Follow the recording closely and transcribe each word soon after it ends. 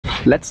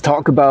Let's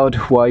talk about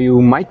why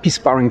you might be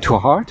sparring too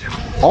hard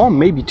or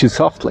maybe too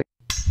softly.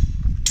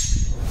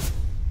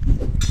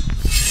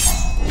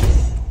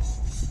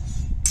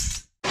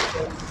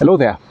 Hello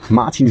there,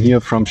 Martin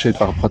here from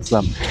Schildwache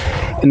Potsdam.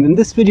 And in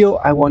this video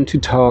I want to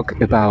talk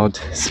about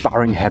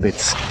sparring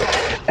habits.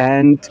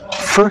 And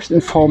first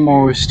and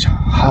foremost,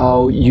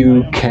 how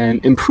you can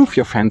improve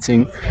your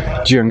fencing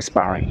during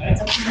sparring.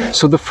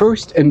 So the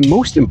first and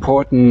most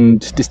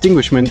important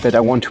distinguishment that I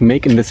want to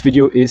make in this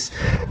video is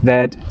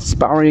that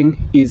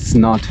sparring is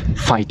not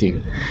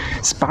fighting.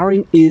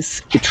 Sparring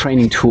is a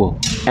training tool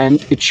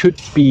and it should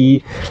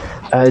be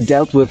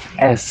dealt with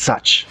as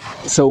such.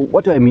 So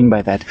what do I mean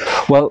by that?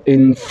 Well,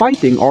 in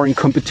fighting or in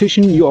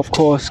competition, you of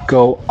course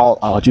go all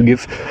out. You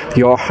give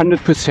your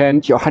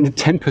 100%, your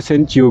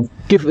 110%, you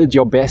give it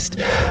your best,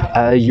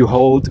 you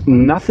hold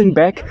nothing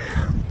back.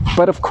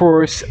 But of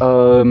course,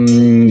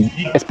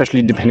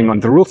 especially depending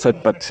on the rule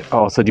set, but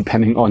also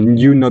depending on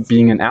you not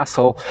being an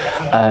asshole,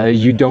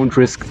 you don't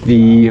risk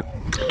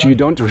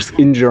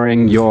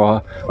injuring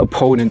your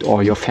opponent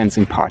or your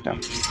fencing partner.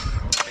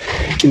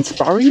 In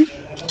sparring,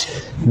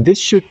 this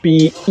should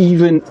be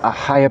even a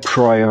higher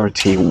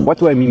priority. What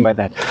do I mean by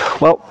that?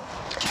 Well,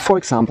 for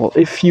example,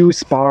 if you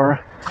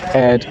spar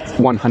at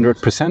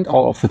 100%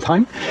 all of the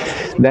time,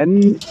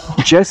 then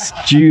just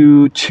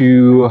due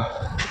to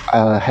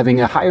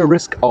having a higher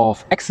risk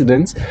of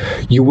accidents,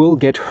 you will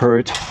get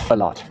hurt a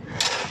lot.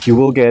 You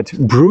will get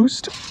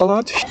bruised a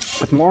lot,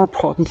 but more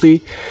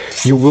importantly,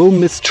 you will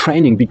miss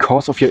training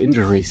because of your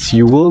injuries.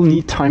 You will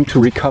need time to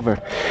recover.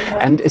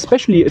 And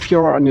especially if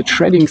you're on a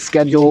training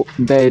schedule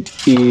that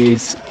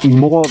is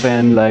more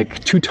than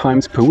like 2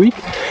 times per week,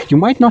 you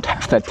might not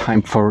have that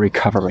time for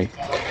recovery.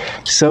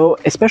 So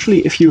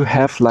especially if you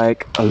have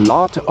like a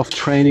lot of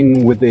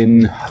training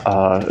within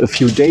a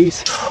few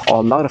days or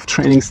a lot of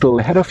training still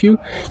ahead of you,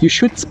 you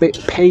should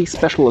pay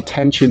special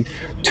attention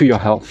to your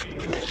health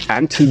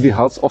and to the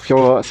health of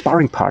your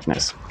sparring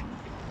partners.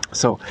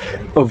 So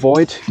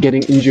avoid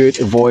getting injured,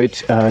 avoid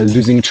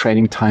losing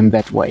training time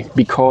that way,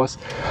 because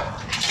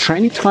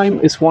training time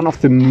is one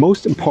of the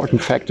most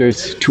important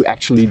factors to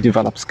actually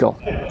develop skill.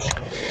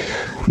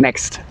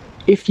 Next,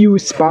 if you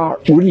spar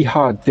really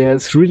hard,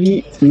 there's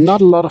really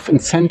not a lot of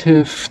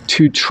incentive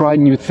to try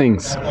new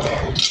things.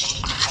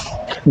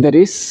 That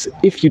is,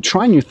 if you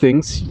try new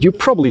things, you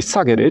probably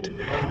suck at it.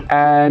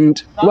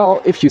 And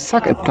well, if you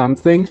suck at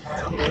something,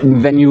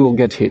 then you will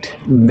get hit.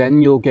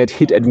 Then you'll get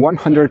hit at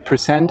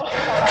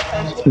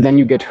 100%, then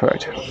you get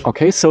hurt.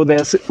 Okay, so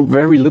there's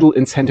very little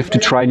incentive to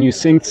try new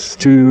things,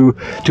 to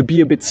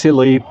be a bit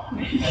silly,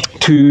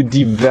 to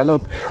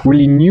develop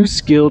really new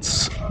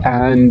skills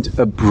and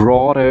a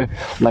broader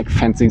like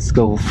fencing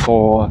skill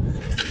for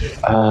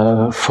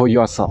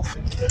yourself.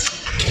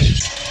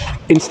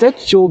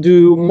 Instead, you'll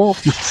do more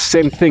of the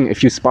same thing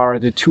if you spar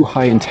at a too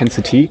high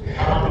intensity,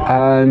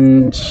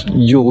 and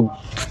you'll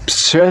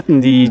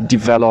certainly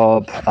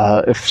develop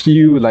a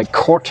few like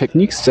core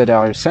techniques that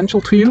are essential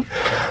to you.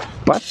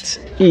 But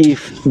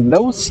if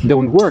those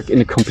don't work in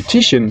a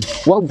competition,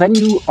 well, then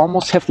you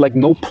almost have like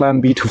no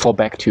plan B to fall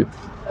back to.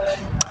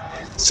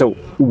 So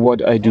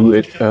what I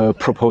do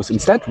propose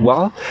instead?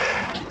 Well,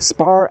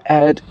 spar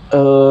at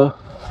a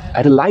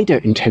lighter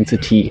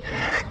intensity,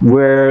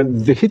 where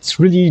the hits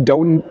really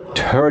don't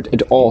hurt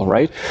at all,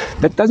 right?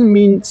 That doesn't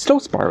mean slow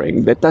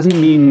sparring. That doesn't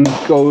mean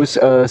goes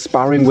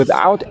sparring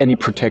without any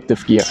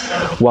protective gear.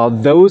 While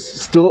those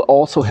still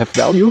also have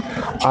value,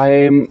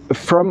 I'm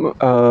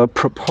a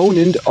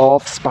proponent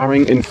of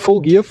sparring in full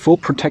gear, full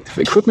protective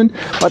equipment,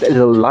 but at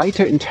a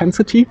lighter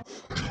intensity,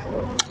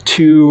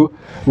 to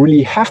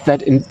really have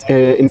that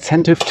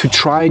incentive to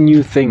try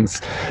new things,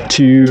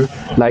 to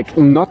like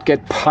not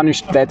get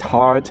punished that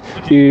hard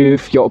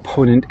if your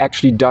opponent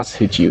actually does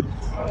hit you.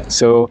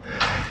 So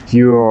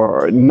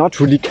you're not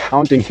really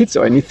counting hits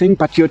or anything,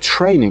 but you're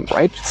training,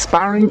 right?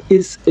 Sparring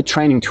is a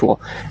training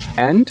tool,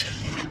 and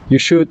you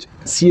should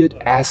see it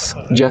as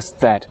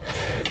just that.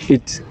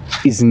 It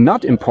is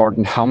not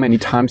important how many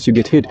times you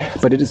get hit,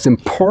 but it is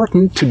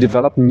important to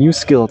develop new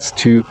skills,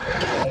 to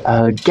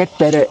get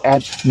better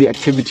at the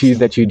activity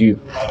that you do.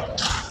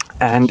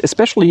 And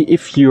especially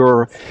if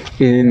you're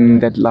in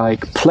that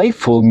like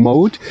playful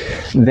mode,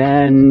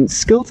 then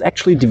skills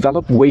actually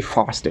develop way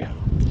faster.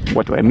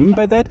 What do I mean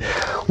by that?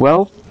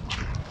 Well,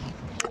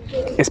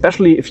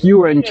 especially if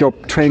you and your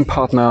training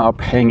partner are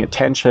paying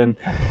attention,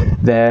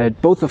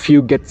 that both of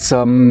you get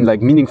some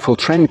like meaningful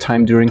training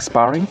time during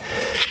sparring,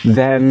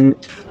 then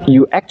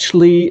you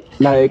actually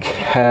like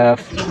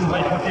have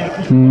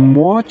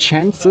more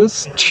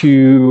chances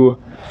to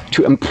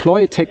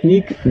employ a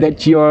technique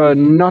that you're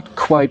not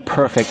quite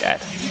perfect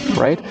at,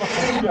 right?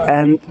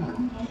 And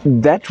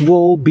that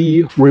will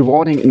be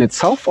rewarding in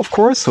itself, of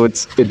course, so it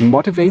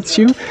motivates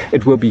you,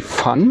 it will be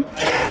fun.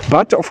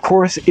 But of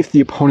course, if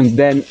the opponent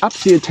then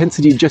ups the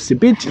intensity just a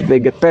bit, they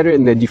get better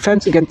in their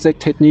defense against that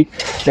technique,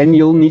 then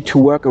you'll need to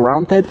work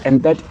around that,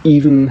 and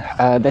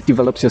that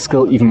develops your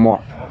skill even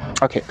more.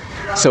 Okay,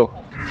 so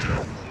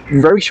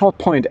very short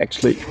point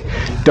actually.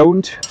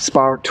 Don't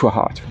spar too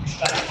hard.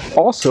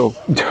 Also,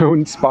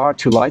 don't spar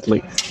too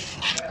lightly.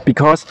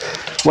 Because,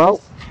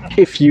 well,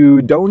 if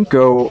you don't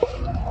go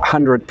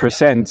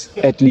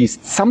 100%, at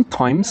least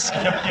sometimes,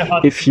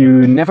 if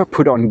you never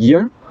put on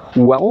gear,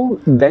 well,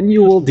 then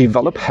you will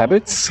develop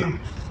habits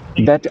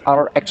that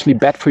are actually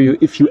bad for you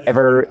if you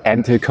ever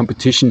enter a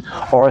competition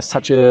or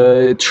such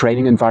a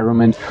training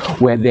environment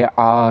where there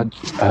are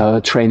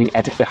training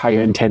at a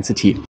higher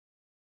intensity.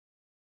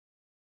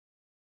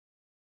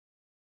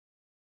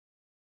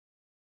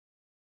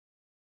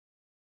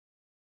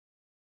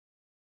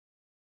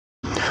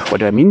 What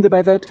do I mean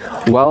by that?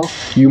 Well,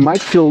 you might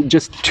feel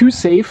just too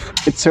safe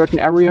at certain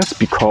areas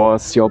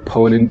because your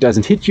opponent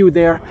doesn't hit you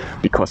there,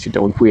 because you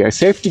don't wear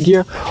safety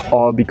gear,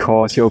 or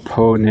because your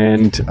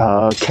opponent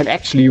can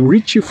actually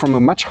reach you from a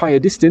much higher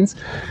distance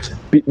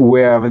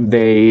where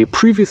they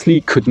previously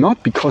could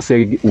not because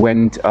they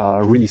went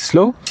really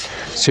slow.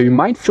 So you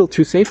might feel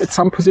too safe at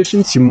some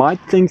positions. You might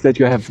think that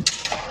you have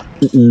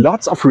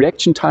lots of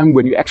reaction time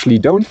when you actually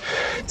don't.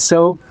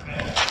 So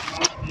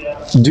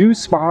do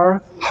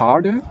spar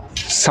harder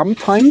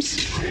sometimes,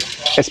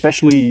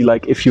 especially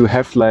like if you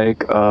have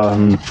like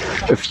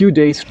a few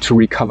days to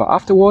recover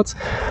afterwards,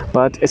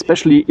 but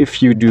especially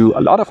if you do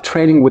a lot of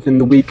training within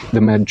the week,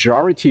 the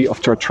majority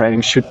of your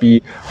training should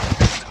be,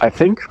 I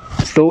think,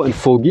 still in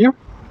full gear,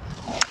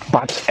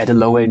 but at a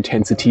lower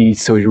intensity,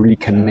 so you really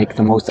can make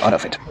the most out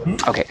of it.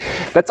 Okay,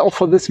 that's all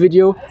for this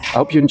video. I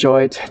hope you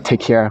enjoyed.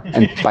 Take care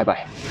and bye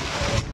bye.